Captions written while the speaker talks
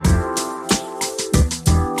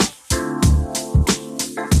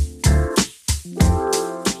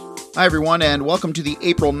Hi, everyone, and welcome to the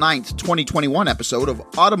April 9th, 2021 episode of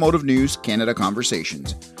Automotive News Canada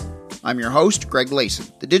Conversations. I'm your host, Greg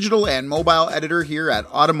Layson, the digital and mobile editor here at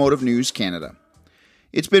Automotive News Canada.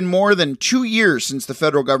 It's been more than 2 years since the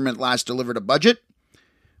federal government last delivered a budget,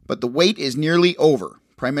 but the wait is nearly over.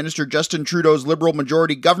 Prime Minister Justin Trudeau's Liberal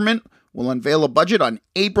majority government will unveil a budget on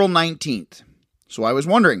April 19th. So I was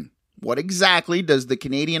wondering, what exactly does the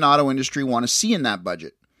Canadian auto industry want to see in that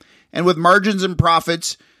budget? And with margins and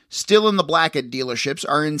profits still in the black at dealerships,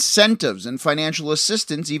 are incentives and financial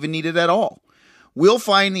assistance even needed at all? We'll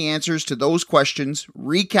find the answers to those questions,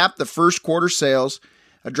 recap the first quarter sales,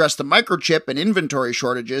 address the microchip and inventory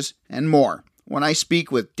shortages, and more when I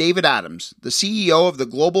speak with David Adams, the CEO of the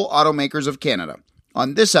Global Automakers of Canada,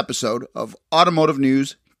 on this episode of Automotive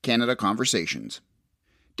News Canada Conversations.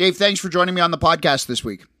 Dave, thanks for joining me on the podcast this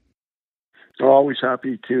week. Always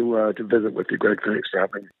happy to visit with you, Greg. Thanks for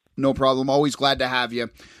having me. No problem. Always glad to have you.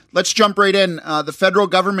 Let's jump right in. The federal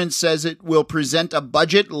government says it will present a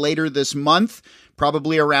budget later this month,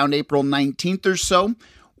 probably around April 19th or so.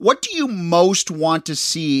 What do you most want to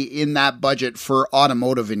see in that budget for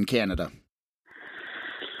automotive in Canada?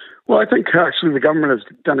 Well, I think actually the government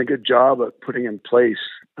has done a good job at putting in place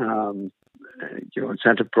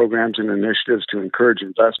incentive programs and initiatives to encourage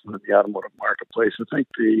investment in the automotive marketplace. I think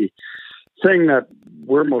the thing that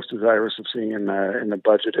we're most desirous of seeing in the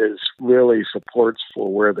budget is really supports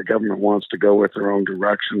for where the government wants to go with their own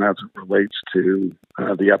direction as it relates to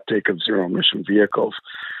the uptake of zero-emission vehicles.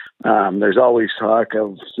 There's always talk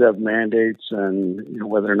of ZEV mandates and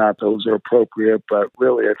whether or not those are appropriate, but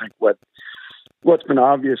really I think what's been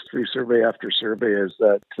obvious through survey after survey is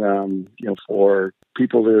that for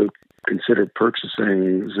people to consider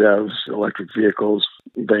purchasing ZEVs, electric vehicles,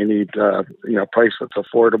 they need a price that's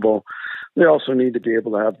affordable. They also need to be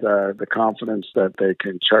able to have the confidence that they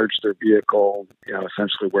can charge their vehicle,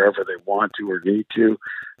 essentially wherever they want to or need to.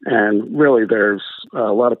 And really, there's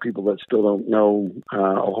a lot of people that still don't know a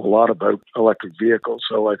whole lot about electric vehicles.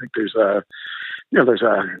 So I think there's a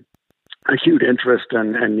huge interest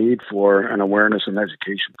and need for an awareness and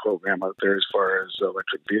education program out there as far as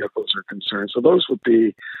electric vehicles are concerned. So those would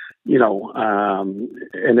be,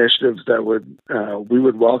 initiatives that we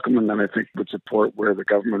would welcome, and then I think would support where the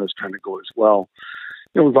government is trying to go as well.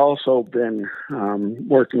 We've also been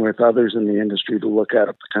working with others in the industry to look at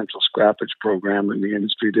a potential scrappage program in the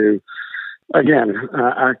industry to, again,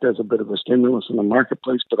 act as a bit of a stimulus in the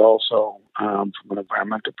marketplace, but also from an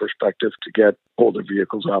environmental perspective to get older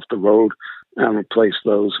vehicles off the road and replace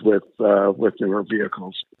those with newer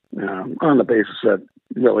vehicles on the basis that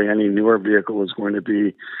really any newer vehicle is going to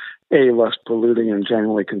be less polluting and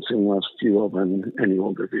generally consume less fuel than any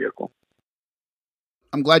older vehicle.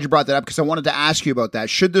 I'm glad you brought that up because I wanted to ask you about that.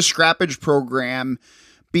 Should the scrappage program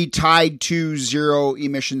be tied to zero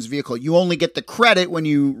emissions vehicle? You only get the credit when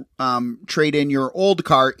you trade in your old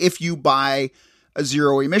car if you buy a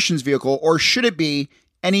zero emissions vehicle, or should it be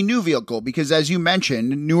any new vehicle? Because as you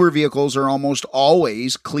mentioned, newer vehicles are almost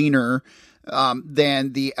always cleaner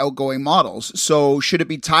than the outgoing models. So should it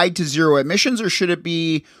be tied to zero emissions or should it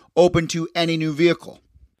be open to any new vehicle?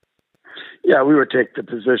 Yeah, we would take the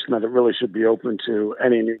position that it really should be open to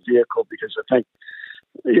any new vehicle because I think,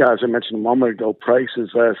 as I mentioned a moment ago, price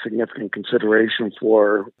is a significant consideration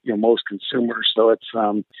for most consumers. So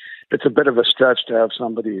it's a bit of a stretch to have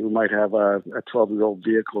somebody who might have a 12-year-old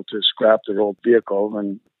vehicle to scrap their old vehicle,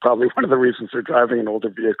 and probably one of the reasons they're driving an older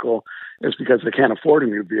vehicle is because they can't afford a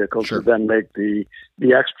new vehicle. Sure. To then make the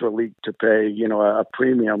extra leap to pay a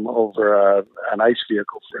premium over an ICE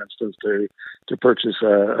vehicle, for instance, to purchase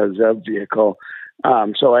a ZEV vehicle.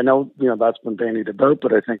 So I know, that's been bandied about,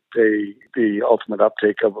 but I think the ultimate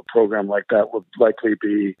uptake of a program like that would likely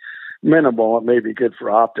be minimal. It may be good for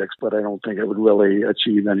optics, but I don't think it would really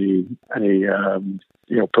achieve any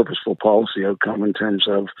purposeful policy outcome in terms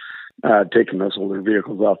of taking those older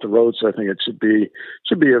vehicles off the road. So I think it should be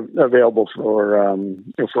available for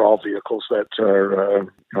all vehicles that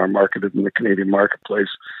are marketed in the Canadian marketplace.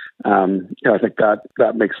 I think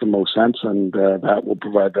that makes the most sense, and that will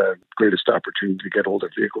provide the greatest opportunity to get older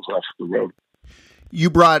vehicles off the road. You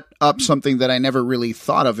brought up something that I never really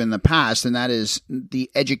thought of in the past, and that is the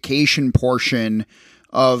education portion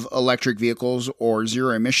of electric vehicles or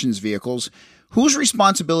zero emissions vehicles. Whose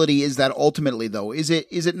responsibility is that ultimately, though? Is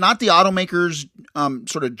it not the automaker's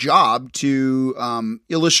sort of job to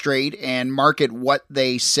illustrate and market what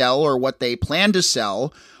they sell or what they plan to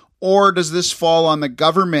sell, or does this fall on the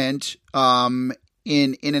government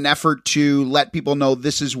in an effort to let people know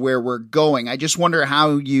this is where we're going? I just wonder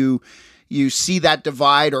how you see that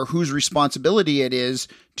divide, or whose responsibility it is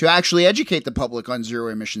to actually educate the public on zero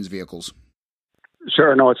emissions vehicles.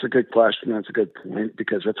 Sure. No, it's a good question. It's a good point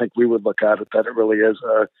because I think we would look at it that it really is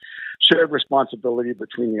a shared responsibility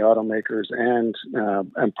between the automakers and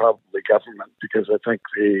probably government, because I think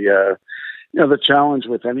the challenge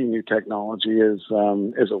with any new technology is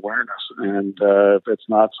awareness, and if it's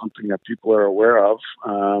not something that people are aware of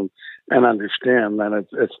and understand, then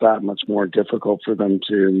it's that much more difficult for them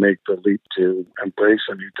to make the leap to embrace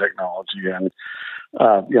a new technology. And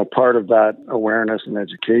part of that awareness and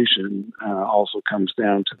education also comes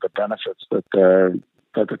down to the benefits that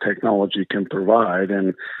the technology can provide.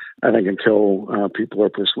 And I think until people are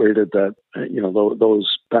persuaded that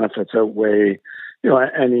those benefits outweigh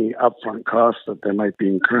any upfront costs that they might be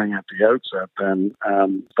incurring at the outset, then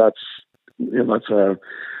that's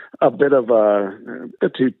a bit of a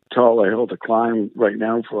bit too tall a hill to climb right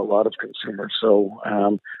now for a lot of consumers. So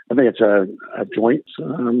I think it's a joint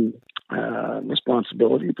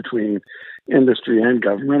responsibility between industry and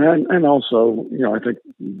government, and also I think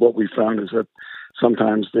what we found is that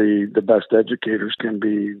sometimes the best educators can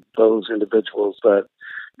be those individuals that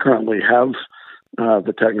currently have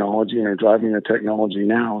the technology and are driving the technology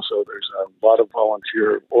now. So there's a lot of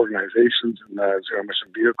volunteer organizations in the zero emission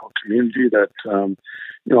vehicle community that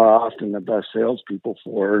are often the best salespeople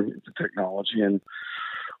for the technology. And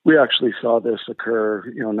we actually saw this occur,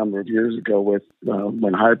 a number of years ago with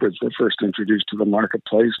when hybrids were first introduced to the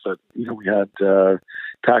marketplace. That we had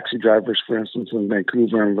taxi drivers, for instance, in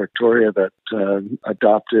Vancouver and Victoria that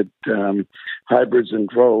adopted hybrids in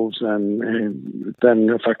droves, and then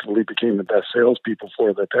effectively became the best salespeople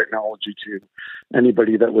for the technology to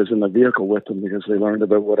anybody that was in the vehicle with them, because they learned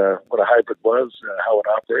about what a hybrid was, how it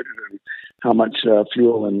operated, and how much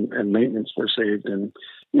fuel and maintenance were saved. And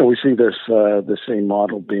we see this the same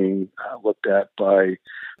model being looked at by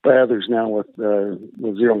others now with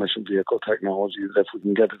zero emission vehicle technology. That if we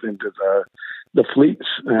can get it into the fleets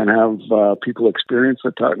and have people experience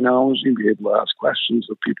the technology and be able to ask questions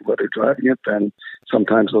of people that are driving it, then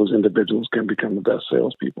sometimes those individuals can become the best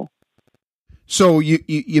salespeople. So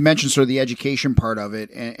you mentioned sort of the education part of it,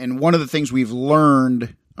 and one of the things we've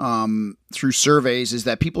learned through surveys is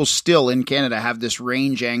that people still in Canada have this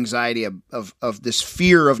range anxiety of this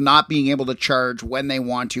fear of not being able to charge when they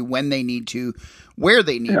want to, when they need to, where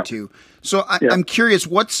they need to. So I'm curious,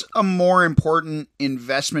 what's a more important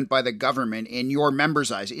investment by the government in your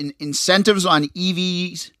members' eyes? Incentives on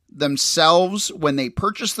EVs themselves when they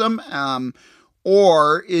purchase them,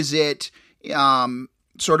 or is it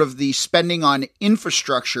sort of the spending on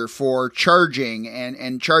infrastructure for charging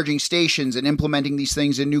and charging stations and implementing these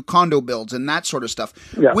things in new condo builds and that sort of stuff?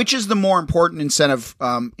 Yeah. Which is the more important incentive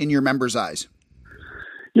in your members' eyes?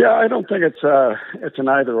 Yeah, I don't think it's an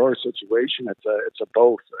either-or situation. It's a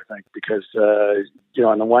both, I think, because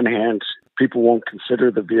on the one hand, people won't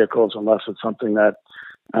consider the vehicles unless it's something that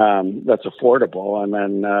that's affordable, and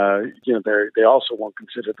then they also won't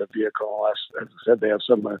consider the vehicle unless, as I said, they have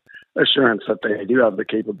some assurance that they do have the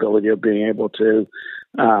capability of being able to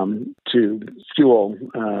fuel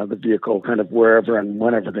the vehicle kind of wherever and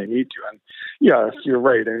whenever they need to. And yes, you're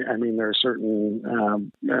right. I mean, there are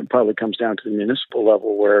certain it probably comes down to the municipal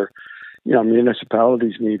level where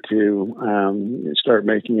municipalities need to start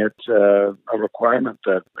making it a requirement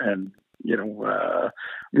that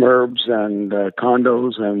MURBs and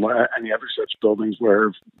condos and any other such buildings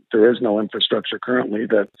where there is no infrastructure currently,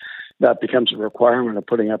 that becomes a requirement of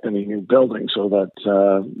putting up any new building, so that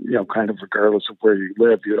kind of regardless of where you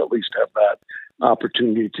live, you'd at least have that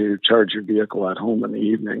opportunity to charge your vehicle at home in the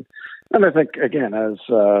evening. And I think, again, as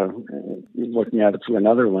looking at it through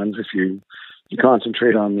another lens, if you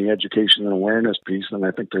concentrate on the education and awareness piece, then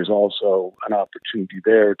I think there's also an opportunity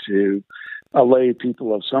there to allay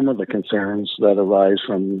people of some of the concerns that arise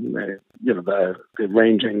from the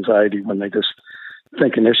range anxiety when they just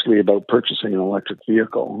think initially about purchasing an electric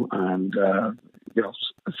vehicle. And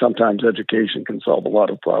sometimes education can solve a lot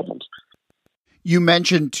of problems. You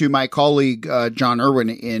mentioned to my colleague John Irwin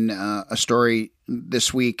in a story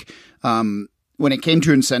this week when it came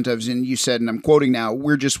to incentives, and you said, and I'm quoting now,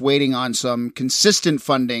 "We're just waiting on some consistent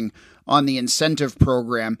funding on the incentive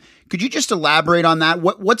program." Could you just elaborate on that?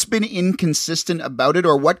 What's been inconsistent about it,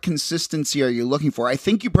 or what consistency are you looking for? I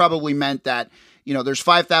think you probably meant that, there's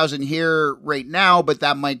 5,000 here right now, but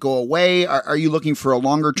that might go away. Are you looking for a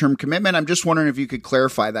longer term commitment? I'm just wondering if you could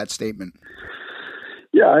clarify that statement.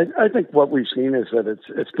 Yeah, I think what we've seen is that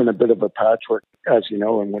it's been a bit of a patchwork, as you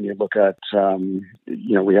know, and when you look at,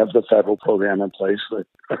 we have the federal program in place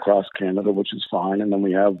across Canada, which is fine, and then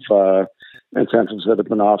we have incentives that have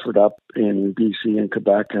been offered up in BC and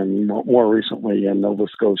Quebec, and more recently in Nova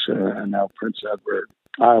Scotia and now Prince Edward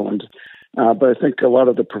Island. But I think a lot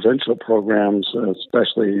of the provincial programs,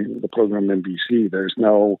 especially the program in BC, there's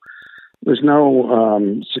no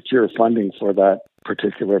secure funding for that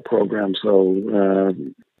particular program. So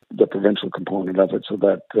the provincial component of it, so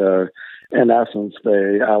that in essence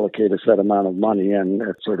they allocate a set amount of money, and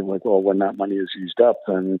it's sort of like, well, when that money is used up,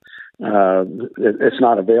 then it's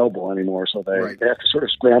not available anymore. So they have to sort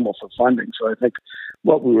of scramble for funding. So I think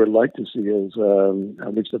what we would like to see is,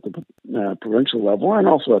 at least at the provincial level and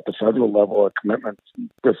also at the federal level, a commitment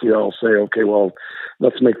if we all say, okay, well,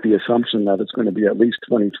 let's make the assumption that it's going to be at least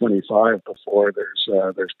 2025 before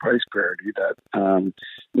there's price parity, that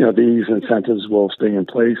these incentives will stay in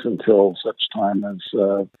place until such time as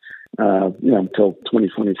until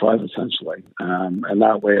 2025 essentially, and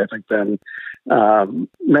that way I think then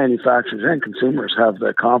manufacturers and consumers have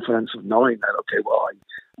the confidence of knowing that, okay, well,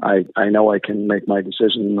 I know I can make my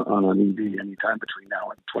decision on an EV anytime between now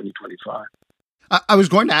and 2025. I was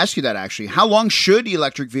going to ask you that, actually. How long should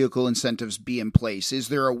electric vehicle incentives be in place? Is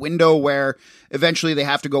there a window where eventually they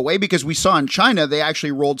have to go away? Because we saw in China, they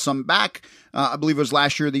actually rolled some back, I believe it was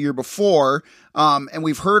last year or the year before. And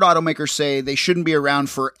we've heard automakers say they shouldn't be around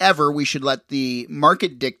forever. We should let the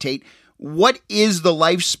market dictate. What is the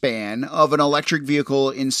lifespan of an electric vehicle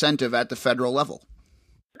incentive at the federal level?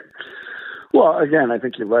 Well, again, I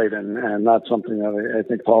think you're right. And that's something that I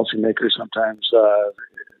think policymakers sometimes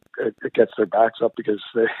it gets their backs up because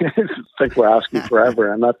they think we're asking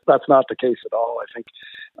forever, and that's not the case at all. I think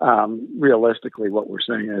realistically, what we're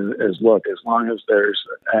saying is, look, as long as there's,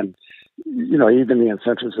 and even the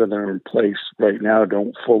incentives that are in place right now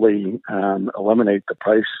don't fully eliminate the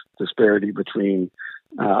price disparity between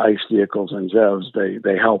ICE vehicles and ZEVs.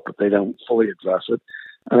 They help, but they don't fully address it.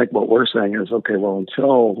 I think what we're saying is, okay, well,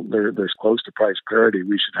 until there's close to price parity,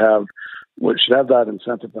 we should have that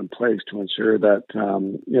incentive in place to ensure that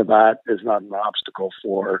that is not an obstacle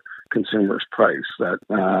for consumers' price. That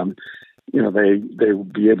they will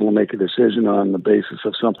be able to make a decision on the basis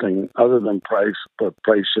of something other than price, but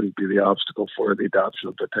price shouldn't be the obstacle for the adoption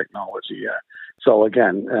of the technology. So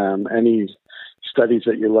again, any studies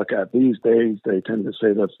that you look at these days, they tend to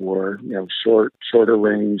say that for shorter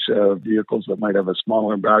range vehicles that might have a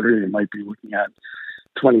smaller battery, you might be looking at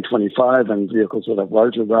 2025, and vehicles that have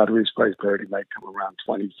larger batteries, price parity might come around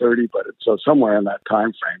 2030. But so somewhere in that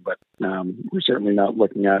time frame. But we're certainly not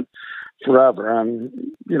looking at forever. And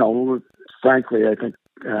frankly, I think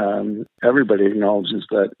everybody acknowledges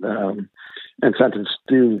that incentives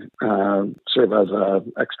do serve as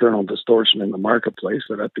an external distortion in the marketplace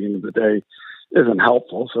that at the end of the day isn't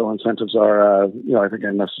helpful. So incentives are, I think,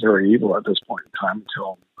 a necessary evil at this point in time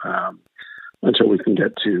until we can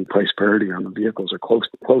get to price parity on the vehicles, or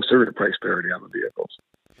closer to price parity on the vehicles.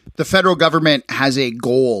 The federal government has a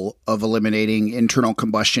goal of eliminating internal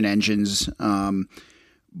combustion engines,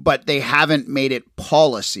 but they haven't made it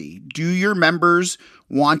policy. Do your members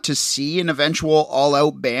want to see an eventual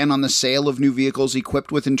all-out ban on the sale of new vehicles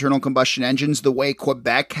equipped with internal combustion engines, the way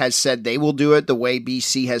Quebec has said they will do it, the way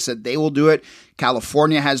BC has said they will do it?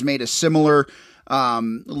 California has made a similar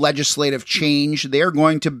legislative change. They're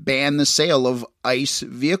going to ban the sale of ICE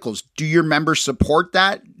vehicles. Do your members support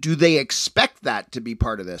that? Do they expect that to be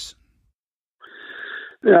part of this?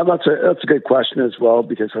 Yeah, that's a good question as well,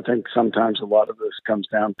 because I think sometimes a lot of this comes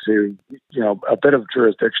down to, a bit of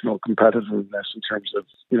jurisdictional competitiveness in terms of,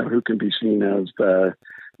 who can be seen as the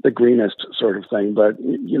greenest sort of thing. But,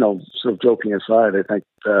 sort of joking aside, I think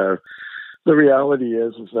the reality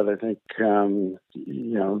is that I think,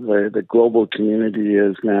 the global community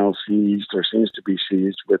is now seized, or seems to be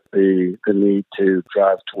seized, with the need to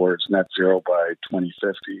drive towards net zero by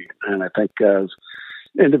 2050. And I think as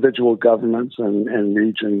individual governments and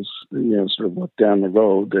regions, sort of look down the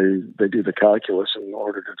road, they do the calculus in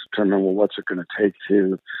order to determine, well, what's it going to take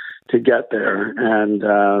to get there. And,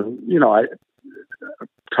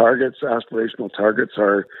 aspirational targets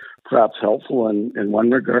are perhaps helpful in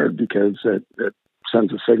one regard, because it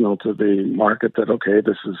sends a signal to the market that, okay,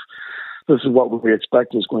 this is what we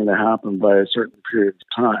expect is going to happen by a certain period of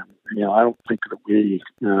time. I don't think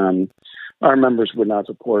that our members would not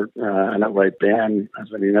support an outright ban or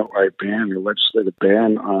legislative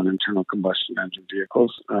ban on internal combustion engine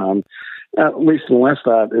vehicles, at least unless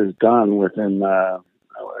that is done within the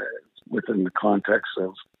context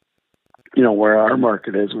of where our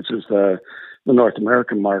market is, which is the North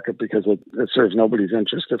American market, because it serves nobody's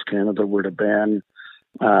interest if Canada were to ban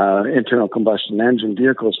internal combustion engine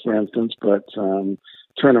vehicles, for instance, but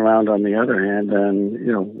turn around on the other hand, and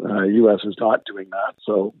U.S. is not doing that.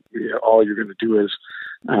 So all you're going to do is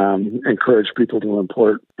encourage people to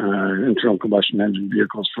import internal combustion engine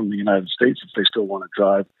vehicles from the United States if they still want to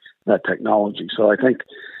drive that technology. So I think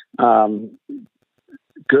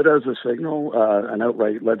Good as a signal, an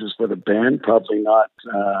outright legislative ban, probably not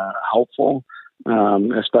helpful,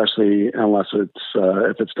 especially unless if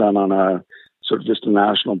it's done on a sort of just a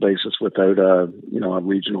national basis without a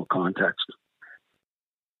regional context.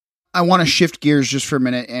 I want to shift gears just for a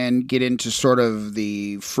minute and get into sort of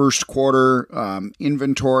the first quarter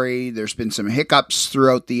inventory. There's been some hiccups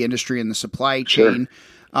throughout the industry and the supply chain.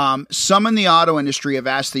 Sure. Some in the auto industry have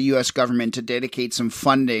asked the U.S. government to dedicate some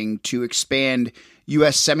funding to expand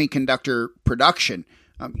U.S. semiconductor production.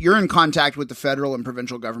 You're in contact with the federal and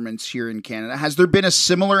provincial governments here in Canada. Has there been a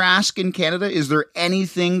similar ask in Canada? Is there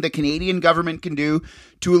anything the Canadian government can do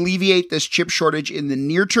to alleviate this chip shortage in the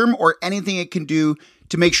near term, or anything it can do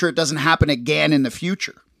to make sure it doesn't happen again in the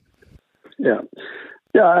future? Yeah.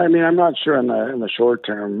 I mean, I'm not sure in the short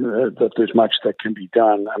term that there's much that can be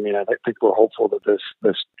done. I mean, I think we're hopeful that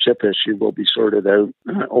this chip issue will be sorted out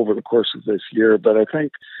over the course of this year. But I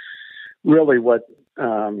think really what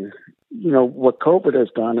COVID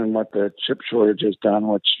has done and what the chip shortage has done,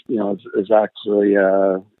 which is actually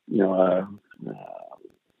an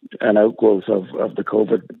outgrowth of the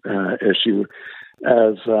COVID issue,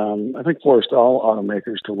 as I think forced all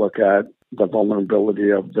automakers to look at the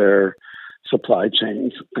vulnerability of their supply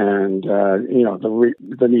chains and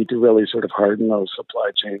the need to really sort of harden those supply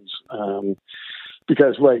chains,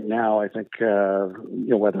 because right now I think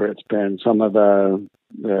whether it's been some of the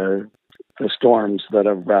storms that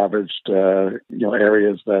have ravaged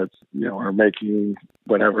areas that are making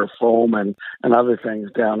whatever foam and other things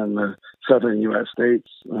down in the southern U.S. states,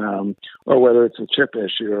 or whether it's a chip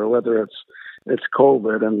issue, or whether it's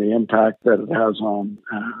COVID and the impact that it has on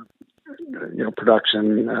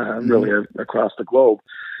production really across the globe.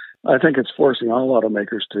 I think it's forcing all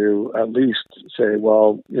automakers to at least say,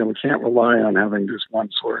 well, we can't rely on having just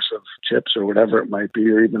one source of chips or whatever it might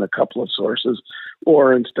be, or even a couple of sources.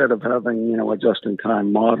 Or instead of having, a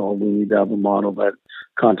just-in-time model, we need to have a model that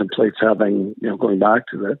contemplates having, going back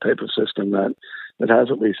to that type of system that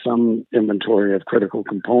has at least some inventory of critical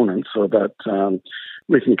components so that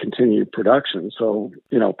we can continue production. So,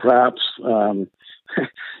 perhaps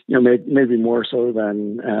maybe more so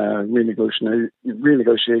than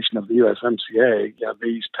renegotiation of the USMCA.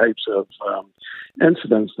 These types of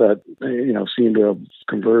incidents that seem to have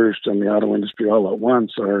converged in the auto industry all at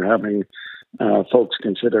once are having folks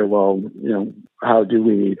consider, well, how do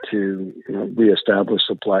we need to reestablish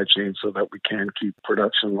supply chains so that we can keep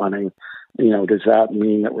production running? Does that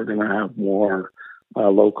mean that we're going to have more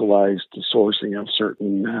localized sourcing of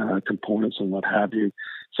certain components and what have you?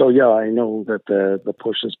 So, I know that the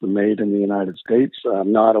push has been made in the United States.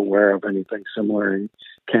 I'm not aware of anything similar in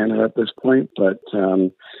Canada at this point, but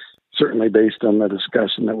certainly based on the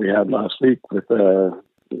discussion that we had last week with the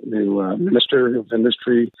new Minister of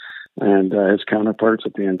Industry and his counterparts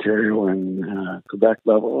at the Ontario and Quebec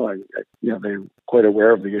level, they're quite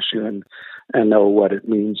aware of the issue and know what it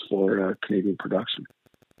means for Canadian production.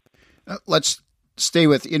 Let's stay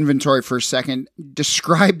with inventory for a second.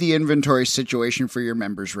 Describe the inventory situation for your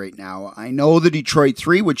members right now. I know the Detroit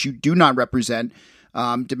 3, which you do not represent,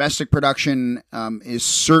 domestic production is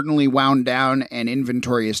certainly wound down and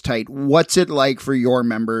inventory is tight. What's it like for your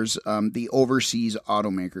members, the overseas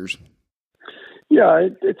automakers? Yeah,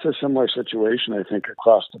 it's a similar situation, I think,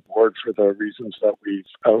 across the board for the reasons that we've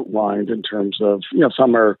outlined in terms of,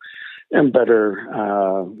 some are in better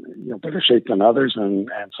shape than others, and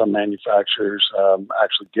some manufacturers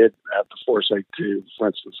actually did have the foresight to, for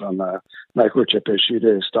instance, on the microchip issue,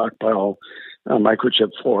 to stockpile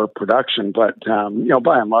microchip for production. But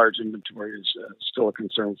by and large, inventory is still a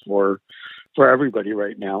concern for everybody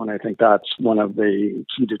right now, and I think that's one of the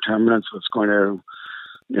key determinants that's going to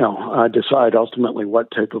decide ultimately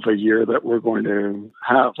what type of a year that we're going to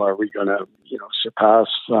have. Are we going to surpass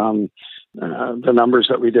the numbers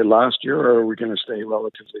that we did last year, or are we going to stay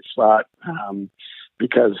relatively flat?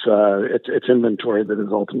 Because it's inventory that is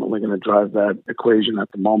ultimately going to drive that equation at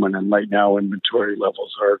the moment. And right now, inventory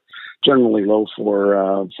levels are generally low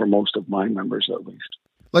for most of my members, at least.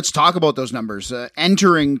 Let's talk about those numbers.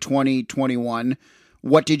 Entering 2021,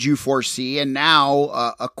 what did you foresee? And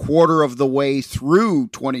now, a quarter of the way through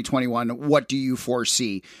 2021, what do you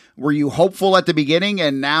foresee? Were you hopeful at the beginning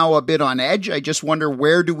and now a bit on edge? I just wonder,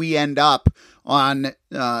 where do we end up on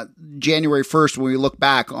January 1st when we look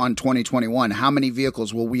back on 2021? How many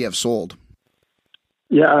vehicles will we have sold?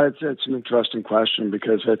 Yeah, it's an interesting question,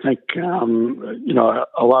 because I think,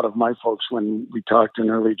 a lot of my folks, when we talked in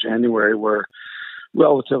early January, were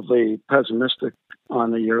relatively pessimistic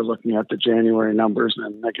on the year, looking at the January numbers,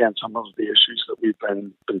 and again, some of the issues that we've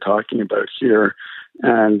been talking about here.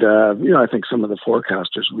 And I think some of the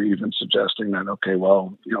forecasters were even suggesting that, okay,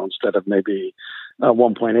 well, instead of maybe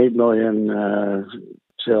 1.8 million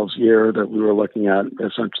sales year, that we were looking at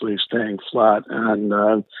essentially staying flat. And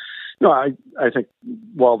I think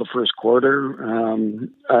while the first quarter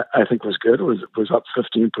I think was good, it was up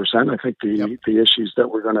 15%. I think the issues that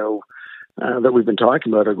we're going to that we've been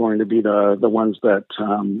talking about are going to be the ones that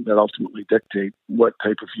ultimately dictate what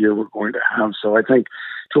type of year we're going to have. So I think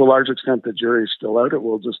to a large extent the jury's still out. It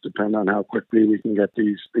will just depend on how quickly we can get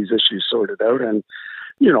these issues sorted out, and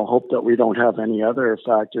hope that we don't have any other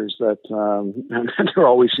factors that and there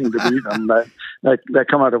always seem to be them that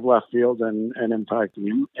come out of left field and impact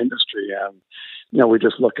the industry. We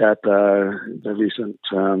just look at the recent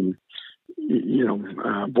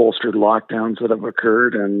bolstered lockdowns that have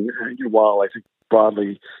occurred, and while I think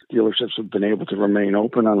broadly dealerships have been able to remain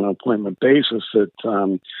open on an appointment basis,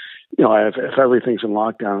 that if everything's in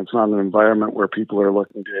lockdown, it's not an environment where people are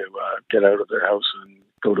looking to get out of their house and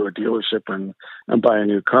go to a dealership and buy a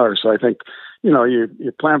new car. So I think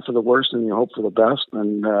you plan for the worst and you hope for the best,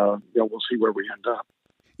 and we'll see where we end up.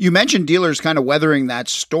 You mentioned dealers kind of weathering that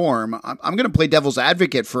storm. I'm going to play devil's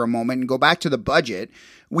advocate for a moment and go back to the budget.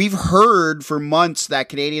 We've heard for months that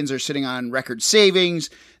Canadians are sitting on record savings.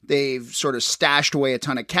 They've sort of stashed away a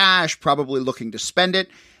ton of cash, probably looking to spend it.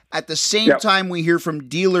 At the same time, we hear from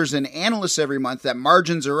dealers and analysts every month that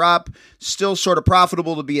margins are up, still sort of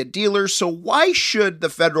profitable to be a dealer. So why should the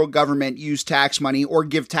federal government use tax money or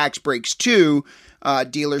give tax breaks to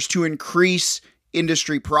dealers to increase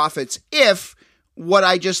industry profits if what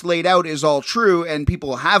I just laid out is all true and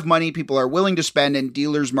people have money, people are willing to spend, and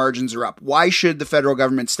dealers' margins are up? Why should the federal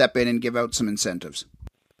government step in and give out some incentives?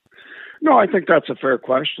 No, I think that's a fair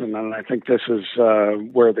question, and I think this is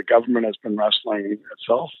where the government has been wrestling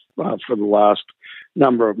itself for the last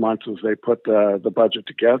number of months as they put the budget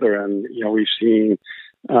together. And we've seen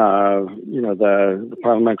the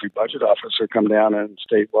parliamentary budget officer come down and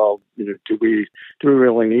state, well, do we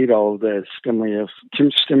really need all of the stimulus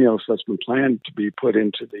that's been planned to be put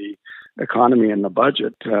into the economy and the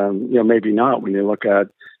budget? Maybe not when you look at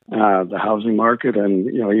the housing market, and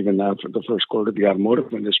even for the first quarter, the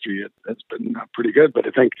automotive industry, it's been pretty good. But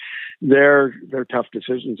I think their tough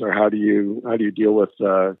decisions are how do you deal with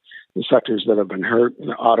the sectors that have been hurt.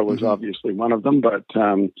 Auto is obviously one of them, but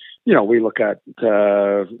we look at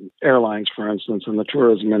airlines, for instance, and the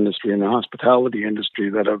tourism industry and the hospitality industry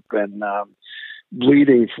that have been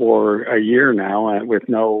bleeding for a year now with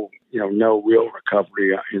no real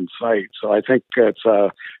recovery in sight. So I think it's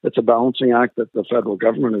a balancing act that the federal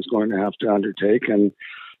government is going to have to undertake. And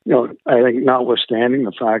I think notwithstanding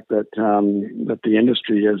the fact that that the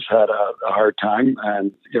industry has had a hard time,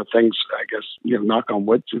 and things, I guess, knock on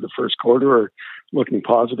wood, through the first quarter are looking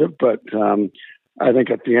positive. But I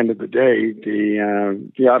think at the end of the day,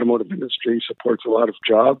 the automotive industry supports a lot of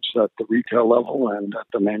jobs at the retail level and at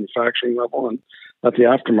the manufacturing level and at the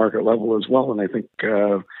aftermarket level as well. And I think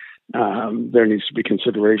there needs to be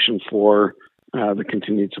consideration for the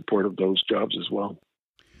continued support of those jobs as well.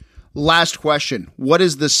 Last question. What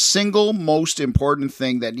is the single most important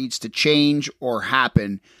thing that needs to change or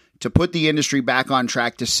happen to put the industry back on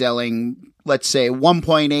track to selling, let's say,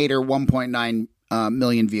 1.8 or 1.9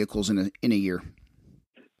 million vehicles in a year?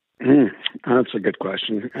 That's a good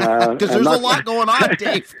question. Because there's a lot going on,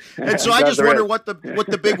 Dave. And so I just wonder what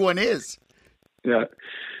the big one is. Yeah.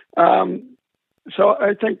 So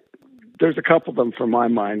I think there's a couple of them from my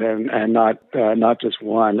mind, and not just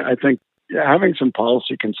one. I think having some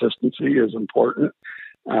policy consistency is important.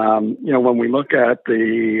 When we look at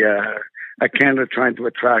at Canada trying to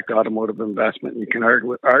attract automotive investment, you can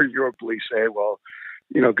arguably say, well,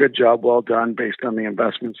 good job, well done, based on the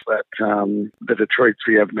investments that the Detroit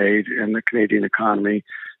Three have made in the Canadian economy.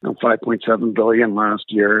 $5.7 billion last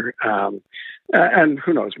year, and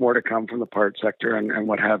who knows, more to come from the parts sector and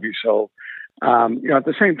what have you. So, at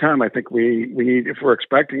the same time, I think we need, if we're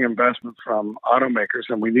expecting investment from automakers,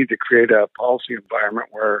 then we need to create a policy environment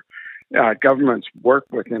where governments work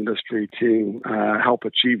with industry to help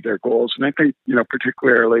achieve their goals. And I think,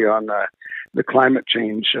 particularly on the climate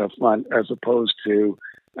change front, as opposed to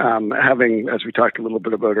having, as we talked a little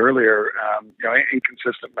bit about earlier,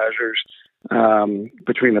 inconsistent measures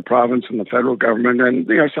between the province and the federal government, and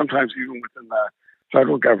sometimes even within the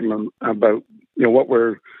federal government about what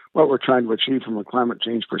we're trying to achieve from a climate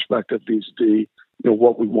change perspective, vis-a-vis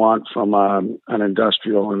what we want from an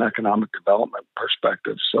industrial and economic development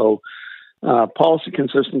perspective. So policy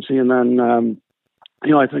consistency, and then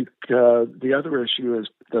I think the other issue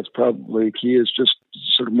that's probably key is just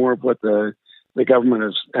sort of more of what the the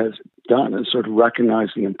government has done is sort of recognize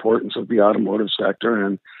the importance of the automotive sector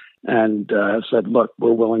and said, look,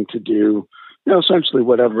 we're willing to do, essentially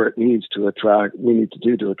whatever it needs to attract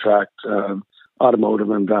automotive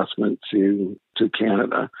investment to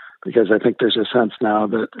Canada, because I think there's a sense now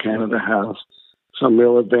that Canada has some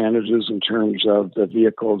real advantages in terms of the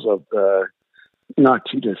vehicles of the not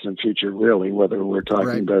too distant future, really, whether we're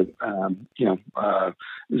talking about,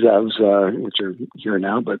 ZEVs, which are here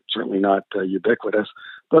now, but certainly not ubiquitous.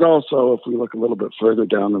 But also, if we look a little bit further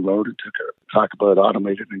down the road and talk about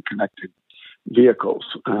automated and connected vehicles,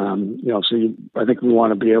 I think we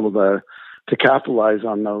want to be able to capitalize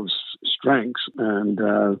on those strengths, and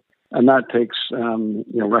that takes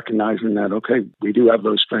recognizing that, okay, we do have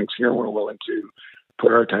those strengths here, and we're willing to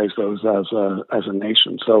prioritize those as a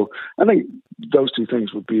nation. So I think those two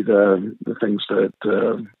things would be the things that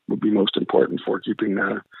would be most important for keeping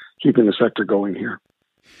the sector going here.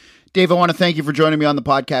 Dave, I want to thank you for joining me on the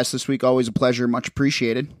podcast this week. Always a pleasure. Much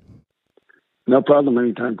appreciated. No problem.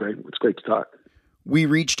 Anytime, Greg. It's great to talk. We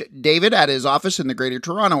reached David at his office in the Greater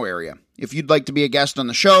Toronto area. If you'd like to be a guest on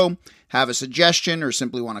the show, have a suggestion, or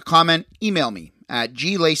simply want to comment, email me at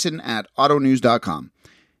glayson@autonews.com.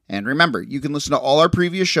 And remember, you can listen to all our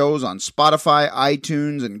previous shows on Spotify,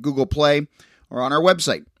 iTunes, and Google Play, or on our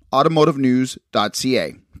website,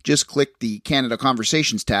 automotivenews.ca. Just click the Canada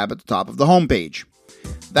Conversations tab at the top of the homepage.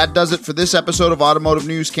 That does it for this episode of Automotive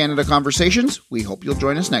News Canada Conversations. We hope you'll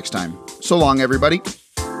join us next time. So long, everybody.